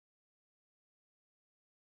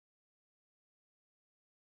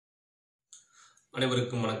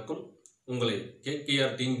அனைவருக்கும் வணக்கம். உங்களை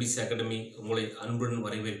கேகேஆர் டிஎன்பிசி அகாடமி உங்களை அன்புடன்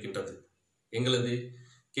வரவேற்கின்றது. எங்களது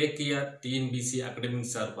கேகேஆர் டிஎன்பிசி அகாடமி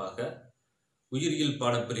சார்பாக உயிரியல்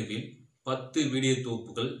பாடப்பிரிவில் 10 வீடியோ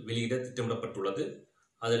தொகுப்புகள் வெளியிட திட்டமிடப்பட்டுள்ளது.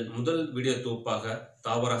 அதில் முதல் வீடியோ தொகுப்பாக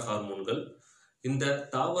தாவர ஹார்மோன்கள். இந்த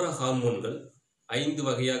தாவர ஹார்மோன்கள் 5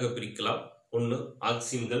 வகையாக பிரிக்கலாம். 1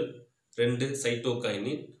 ஆக்சின்கள், 2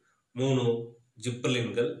 சைட்டோகைனின், 3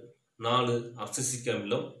 ஜிப்பர்லின்கள், 4 அப்சிசிக்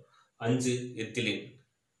அமிலம், 5 எத்திலின்.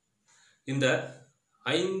 இந்த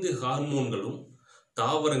 5 ஹார்மோன்களும்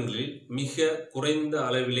தாவரங்களில் மிக குறைந்த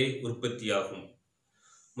அளவிலே உற்பத்தியாகும்.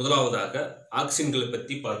 முதலாவதாக ஆக்சின்களை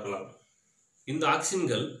பற்றி பார்க்கலாம். இந்த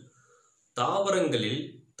ஆக்சின்கள் தாவரங்களில்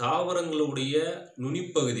தாவரங்களுடைய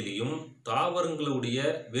நுனிப்பகுதியிலும் தாவரங்களுடைய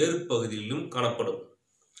வேறு பகுதியிலும் காணப்படும்.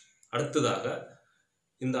 அடுத்ததாக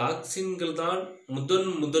இந்த ஆக்சின்கள் தான்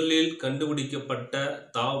முதலில் கண்டுபிடிக்கப்பட்ட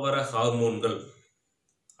தாவர ஹார்மோன்கள்.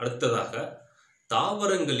 அடுத்ததாக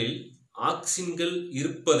தாவரங்களில் ஆக்சின்கள்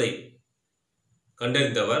இருப்பதை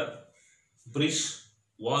கண்டறிந்தவர் பிரிஷ்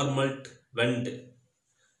வார்மல்ட் வெண்ட்.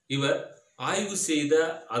 இவர் ஆய்வு செய்த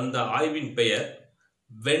அந்த ஆய்வின் பெயர்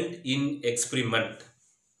வெண்ட் இன் எக்ஸ்பிரிமெண்ட்.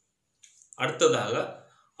 அடுத்ததாக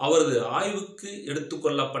அவரது ஆய்வுக்கு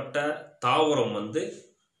எடுத்துக்கொள்ளப்பட்ட தாவரம்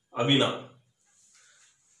அவினா.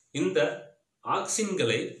 இந்த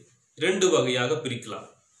ஆக்சின்களை 2 வகையாக பிரிக்கலாம்.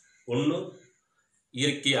 1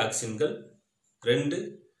 இயற்கை ஆக்சின்கள், 2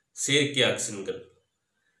 செயற்கை ஆக்சின்கள்.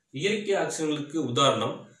 இயற்கை ஆக்சின்களுக்கு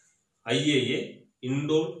உதாரணம் IAA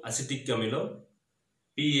இண்டோல் அசிட்டிக் அமிலம்,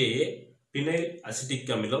 PAA பினைல்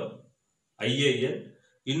அசிட்டிக் அமிலம், IAN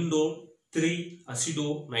இண்டோல் 3 அசிடோ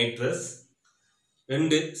நைட்ரஸ்.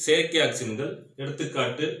 2 செயற்கை ஆக்சின்கள்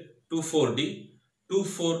எடுத்துக்காட்டு 2,4-D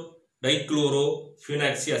 2,4-டைக்ளோரோ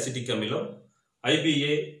ஃபினாக்சி அசிட்டிக் அமிலம்,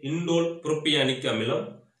 IBA இண்டோல் புரோபியானிக் அமிலம்,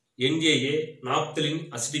 NAA நாப்தலின்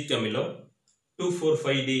அசிட்டிக் அமிலம்,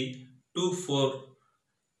 2,4,5-D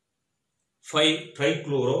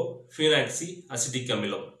 2,4,5-ட்ரைக்ளோரோ ஃபினாக்சி அசிட்டிக்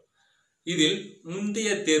அமிலம். இதில் முந்தைய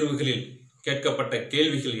தேர்வுகளில் கேட்கப்பட்ட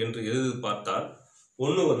கேள்விகள் என்று எது பார்த்தால்,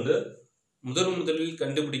 1 முதலில்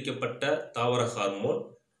கண்டுபிடிக்கப்பட்ட தாவர ஹார்மோன்,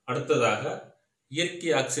 அடுத்ததாக இயற்கை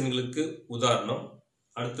ஆக்சின்களுக்கு உதாரணம்,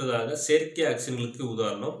 அடுத்ததாக செயற்கை ஆக்சின்களுக்கு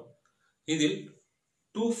உதாரணம். இதில்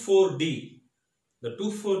 2,4-D இந்த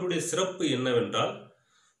 2,4-D சிறப்பு என்னவென்றால்,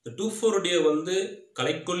 இந்த 2,4-D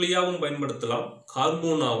களைக்கொல்லியாகவும் பயன்படுத்தலாம்,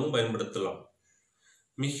 ஹார்மோனாகவும் பயன்படுத்தலாம்.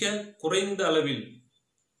 மிக குறைந்த அளவில்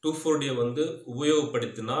 2,4-D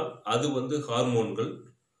உபயோகப்படுத்தினால் அது ஹார்மோன்கள்.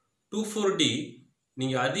 2,4-D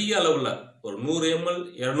நீங்கள் அதிக அளவில் ஒரு 100 ml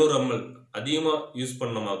 200 ml அதிகமாக யூஸ்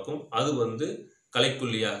பண்ணமாக்கும் அது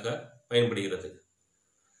களைக்கொல்லியாக பயன்படுகிறது.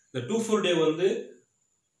 இந்த 2,4-D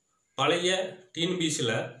பழைய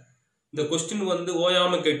டிஎன்பிசியில் இந்த கொஸ்டின்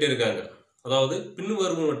ஓயாமல் கேட்டே இருக்காங்க. அதாவது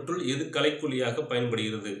பின்வருவனவற்றுள் எது களைக்கொல்லியாக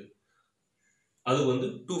பயன்படுகிறது? அது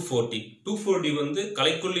 2,4-D. 2,4-D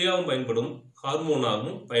களைக்கொல்லியாகவும் பயன்படும்,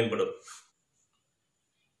 ஹார்மோனாகவும் பயன்படும்.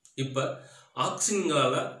 இப்போ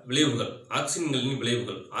ஆக்சின்களின் விளைவுகள்.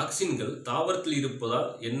 ஆக்சின்கள் தாவரத்தில் இருப்பதால்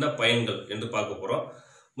என்ன பயன்கள் என்று பார்க்க போறோம்.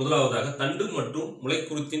 முதலாவதாக தண்டு மற்றும்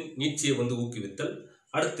முளைக்குருத்தின் நீட்சியை ஊக்குவித்தல்.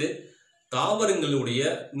 அடுத்து தாவரங்களுடைய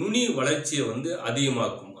நுனி வளர்ச்சியை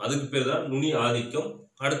அதிகமாக்கும், அதுக்கு பேர் தான் நுனி ஆதிக்கம்.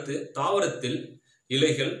 அடுத்து தாவரத்தில்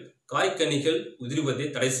இலைகள் காய்கனிகள் உதிர்வதை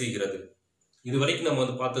தடை செய்கிறது. இதுவரைக்கும்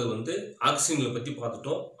நம்ம பார்த்தது ஆக்சின்களை பற்றி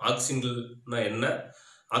பார்த்துட்டோம். ஆக்சின்கள்னா என்ன,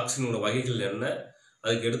 ஆக்சினோட வகைகள் என்ன,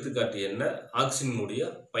 அதுக்கு எடுத்துக்காட்டு என்ன, ஆக்சினுடைய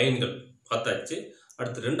பயன்கள் பார்த்தாச்சு.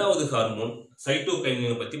 அடுத்து 2வது ஹார்மோன்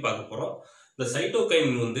சைட்டோகைனினை பற்றி பார்க்க போகிறோம். இந்த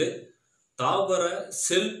சைட்டோகைனின் தாவர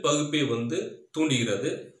செல் பகுப்பை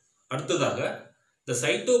தூண்டுகிறது. அடுத்ததாக இந்த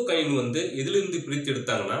சைட்டோகைனின் எதிலிருந்து பிரித்து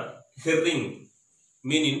எடுத்தாங்கன்னா ஹெர்ரிங்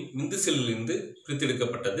மீனின் விந்து செல்லிலிருந்து பிரித்து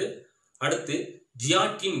எடுக்கப்பட்டது. அடுத்து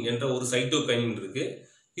ஜியாட்டின் என்ற ஒரு சைட்டோகைனின் இருக்கு.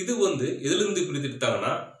 இது எதிலிருந்து பிரித்து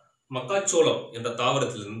எடுத்தாங்கன்னா மக்காச்சோளம் என்ற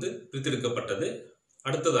தாவரத்திலிருந்து பிரித்து எடுக்கப்பட்டது.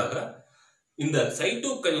 அடுத்ததாக இந்த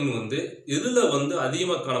சைட்டோகைனின் எதுல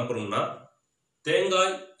அதிகமாக காணப்படும்னா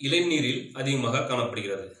தேங்காய் இளநீரில் அதிகமாக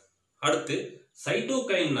காணப்படுகிறது. அடுத்து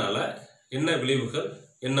சைட்டோகைனால என்ன விளைவுகள்,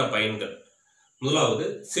 என்ன பயன்கள்? முதலாவது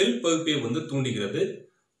செல் பகுப்பை தூண்டுகிறது.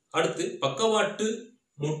 அடுத்து பக்கவாட்டு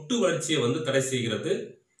மொட்டு வளர்ச்சியை தடை செய்கிறது.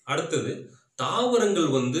 அடுத்தது தாவரங்கள்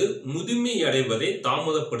முதுமை அடைவதை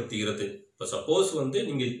தாமதப்படுத்துகிறது. இப்போ சப்போஸ்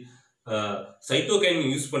நீங்க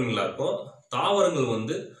சைட்டோகைனின் யூஸ் பண்ணீங்களாக்கோ தாவரங்கள்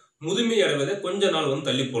முதுமை அடைவதை கொஞ்ச நாள்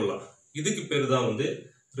தள்ளி போடலாம். இதுக்கு பேர் தான்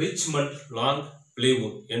ரிச்மண்ட் லாங்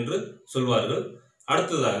பிளேவுட் என்று சொல்வார்கள்.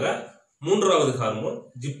 அடுத்ததாக 3வது ஹார்மோன்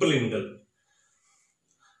ஜிப்பர்லின்கள்.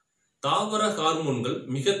 தாவர ஹார்மோன்கள்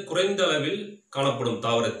மிக குறைந்த அளவில் காணப்படும்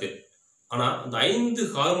தாவரத்தில். ஆனால் அந்த 5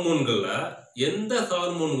 ஹார்மோன்களில் எந்த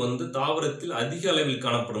ஹார்மோன் வந்து தாவரத்தில் அதிக அளவில்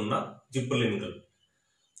காணப்படும்னா ஜிப்பர்லின்கள்.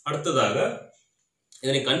 அடுத்ததாக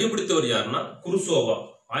இதனை கண்டுபிடித்தவர் யாருன்னா குருசோவா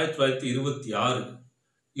 1926.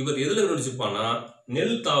 இவர் எதில் கண்டுபிடிச்சிருப்பான்னா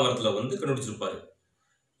நெல் தாவரத்தில் வந்து கண்டுபிடிச்சிருப்பாரு.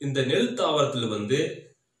 இந்த நெல் தாவரத்தில் வந்து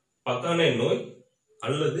பக்கானை நோய்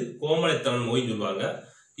அல்லது கோமலைத்தனம் நோய்னு சொல்லுவாங்க.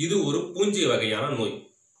 இது ஒரு பூஞ்சை வகையான நோய்.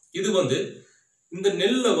 இது வந்து இந்த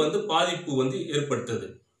நெல்லை வந்து பாதிப்பு வந்து ஏற்படுத்துது.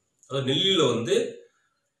 அதாவது நெல்லில் வந்து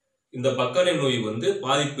இந்த பக்கானை நோய் வந்து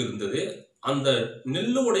பாதிப்பு இருந்தது. அந்த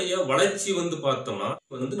நெல்லுடைய வளர்ச்சி வந்து பார்த்தோம்னா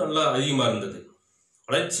வந்து நல்லா அதிகமாக இருந்தது,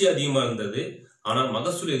 வளர்ச்சி அதிகமாக இருந்தது. ஆனால்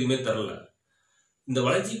மகசூல் எதுவுமே தரல. இந்த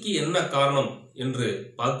வளர்ச்சிக்கு என்ன காரணம் என்று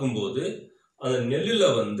பார்க்கும்போது அந்த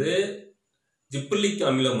நெல்லில் வந்து ஜிப்பர்லிக்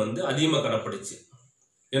அமிலம் வந்து அதிகமாக காணப்படுச்சு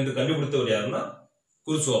என்று கண்டுபிடித்தவர் யாருன்னா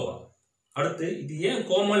குருசோவா. அடுத்து இது ஏன்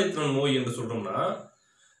கோமாளித்தனம் நோய் என்று சொல்றோம்னா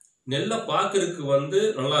நெல்லை பார்க்கறதுக்கு வந்து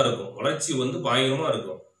நல்லா இருக்கும், வளர்ச்சி வந்து பயங்கரமா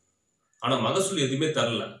இருக்கும், ஆனால் மகசூல் எதுவுமே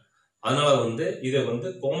தரல. அதனால வந்து இதை வந்து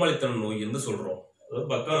கோமாளித்தன நோய் என்று சொல்றோம். அதாவது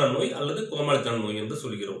பக்கான நோய் அல்லது கோமாளித்தன நோய் என்று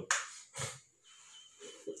சொல்கிறோம்.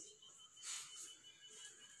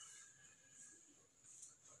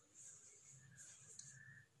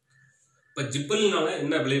 இப்ப ஜிப்பர்லினால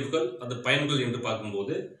என்ன விளைவுகள் அது பயன்கள் என்று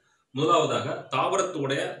பார்க்கும்போது முதலாவதாக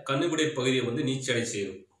தாவரத்துடைய கண்ணுவிடை பகுதியை வந்து நீச்சடை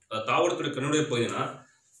செய்யும். தாவரத்துடைய கண்ணுவிடை பகுதினா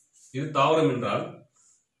இது தாவரம் என்றால்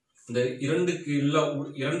இந்த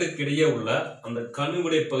இரண்டுக்கு இடையே உள்ள அந்த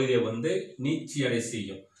கண்ணுவிடை பகுதியை வந்து நீச்சடை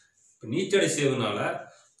செய்யும். நீச்சடை செய்வதனால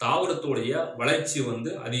தாவரத்துடைய வளர்ச்சி வந்து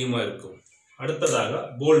அதிகமாக இருக்கும். அடுத்ததாக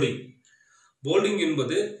போல்டிங்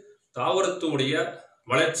என்பது தாவரத்துடைய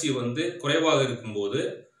வளர்ச்சி வந்து குறைவாக இருக்கும்போது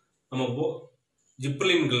நம்ம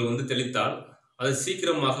ஜிப்பர்லின்கள் வந்து தெளித்தால் அது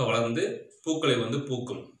சீக்கிரமாக வளர்ந்து பூக்களை வந்து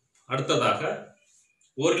பூக்கும். அடுத்ததாக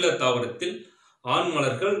ஓரில தாவரத்தில் ஆண்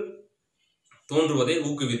மலர்கள் தோன்றுவதை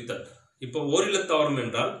ஊக்குவித்தல். இப்போ ஓரில தாவரம்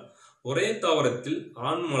என்றால் ஒரே தாவரத்தில்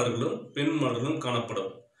ஆண் மலர்களும் பெண் மலர்களும்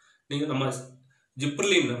காணப்படும். நீங்கள் நம்ம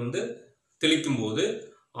ஜிப்பர்லின் வந்து தெளிக்கும் போது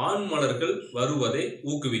ஆண் மலர்கள் வருவதை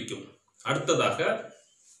ஊக்குவிக்கும். அடுத்ததாக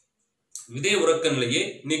விதை உறக்க நிலையை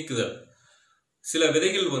நீக்குதல். சில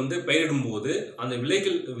விதைகள் வந்து பயிரிடும் போது அந்த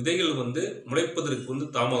விதைகள் வந்து முளைப்பதற்கு வந்து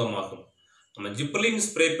தாமதமாகும். நம்ம ஜிப்பர்லின்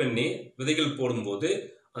ஸ்ப்ரே பண்ணி விதைகள் போடும்போது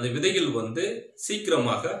அந்த விதைகள் வந்து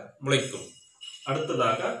சீக்கிரமாக முளைக்கும்.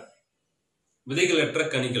 அடுத்ததாக விதைகளற்ற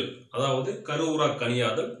கனிகள், அதாவது கருவுறா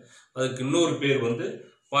கனியாதல். அதுக்கு இன்னொரு பேர் வந்து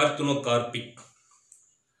பார்த்தினோகார்பிக்.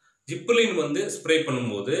 ஜிப்பர்லின் வந்து ஸ்ப்ரே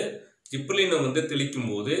பண்ணும்போது ஜிப்பர்லினை வந்து தெளிக்கும்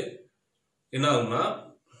போது என்ன ஆகும்னா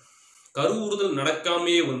கருவுறுதல்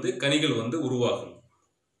நடக்காமையே வந்து கனிகள் வந்து உருவாகும்.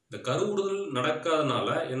 இந்த கருவுறுதல் நடக்காதனால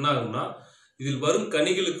என்ன ஆகும்னா இதில் வரும்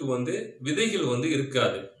கனிகளுக்கு வந்து விதைகள் வந்து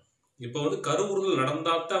இருக்காது. இப்போ வந்து கருவுறுதல்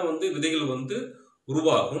நடந்தால்தான் வந்து விதைகள் வந்து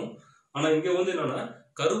உருவாகும். ஆனால் இங்கே வந்து என்னன்னா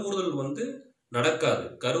கருவுறுதல் வந்து நடக்காது.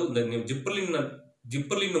 இந்த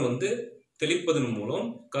ஜிப்பர்லின் வந்து தெளிப்பதன் மூலம்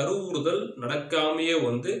கருவுறுதல் நடக்காமையே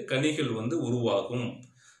வந்து கனிகள் வந்து உருவாகும்.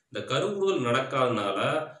 இந்த கருவுறுதல் நடக்காதனால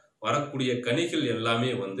வரக்கூடிய கனிகள்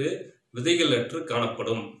எல்லாமே வந்து விதைகளற்று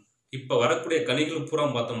காணப்படும். இப்போ வரக்கூடிய கனிகள் பூரா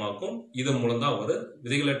பார்த்தோமாக்கும் இதன் மூலம் தான் வரும்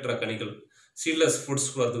விதைகளற்ற கனிகள், சீட்லெஸ் ஃப்ரூட்ஸ்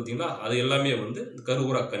வருது பார்த்தீங்களா, அது எல்லாமே வந்து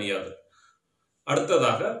கருவுறா கனியாது.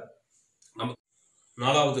 அடுத்ததாக நம்ம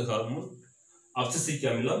 4வது ஹார்மோன் அப்சிசிக்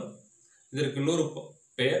அமிலம். இதற்கு இன்னொரு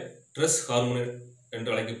பெயர் ஸ்ட்ரெஸ் ஹார்மோன்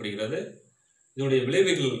என்று அழைக்கப்படுகிறது. இதனுடைய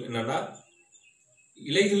விளைவுகள் என்னன்னா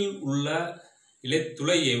இலைகளில் உள்ள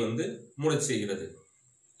இலைத்துளையை வந்து மூடச் செய்கிறது.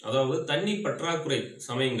 அதாவது தண்ணி பற்றாக்குறை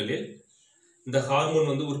சமயங்களில் இந்த ஹார்மோன்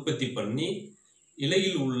வந்து உற்பத்தி பண்ணி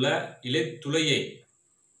இலையில் உள்ள இலைத்துளையை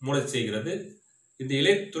மூடச் செய்கிறது. இந்த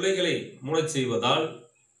இலைத்துளைகளை மூடச் செய்வதால்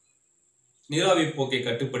நீராவி போக்கை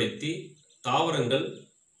கட்டுப்படுத்தி தாவரங்கள்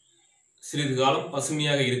சிறிது காலம்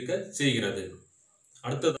பசுமையாக இருக்க செய்கிறது.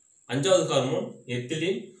 அடுத்தது 5வது ஹார்மோன்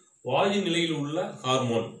எத்திலின், வாயு நிலையில் உள்ள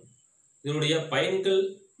ஹார்மோன். இதனுடைய பயன்கள்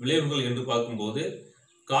விளைவுகள் என்று பார்க்கும்போது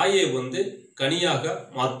காயை வந்து கனியாக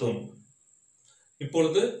மாற்றும்.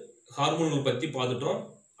 இப்பொழுது ஹார்மோன்கள் பற்றி பார்த்துட்டோம்.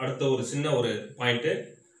 அடுத்த ஒரு சின்ன ஒரு பாயிண்ட்,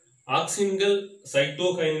 ஆக்சின்கள்,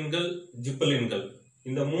 சைட்டோகைன்கள், ஜிப்பர்லின்கள்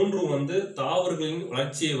இந்த மூன்றும் வந்து தாவரங்களின்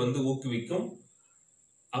வளர்ச்சியை வந்து ஊக்குவிக்கும்.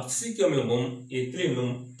 அப்சிசிக் அமிலமும்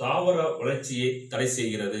எத்திலினும் தாவர வளர்ச்சியை தடை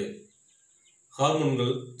செய்கிறது.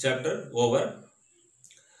 ஹார்மோன்கள் சாப்டர் ஓவர்.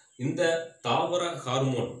 இந்த தாவர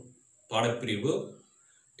ஹார்மோன் பாடப்பிரிவு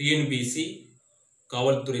டிஎன்பிசி,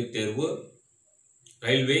 காவல்துறை தேர்வு,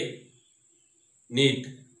 ரயில்வே, நீட்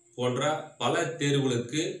போன்ற பல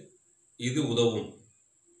தேர்வுகளுக்கு இது உதவும்.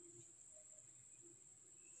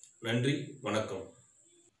 நன்றி, வணக்கம்.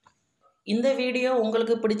 இந்த வீடியோ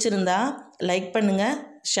உங்களுக்கு பிடிச்சிருந்தா லைக் பண்ணுங்கள்,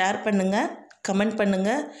 ஷேர் பண்ணுங்கள், கமெண்ட்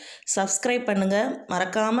பண்ணுங்கள், சப்ஸ்கிரைப் பண்ணுங்கள்,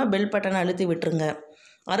 மறக்காமல் பெல் பட்டனை அழுத்தி விட்டுருங்க.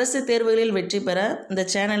 அரசு தேர்வுகளில் வெற்றி பெற இந்த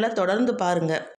சேனலை தொடர்ந்து பாருங்கள்.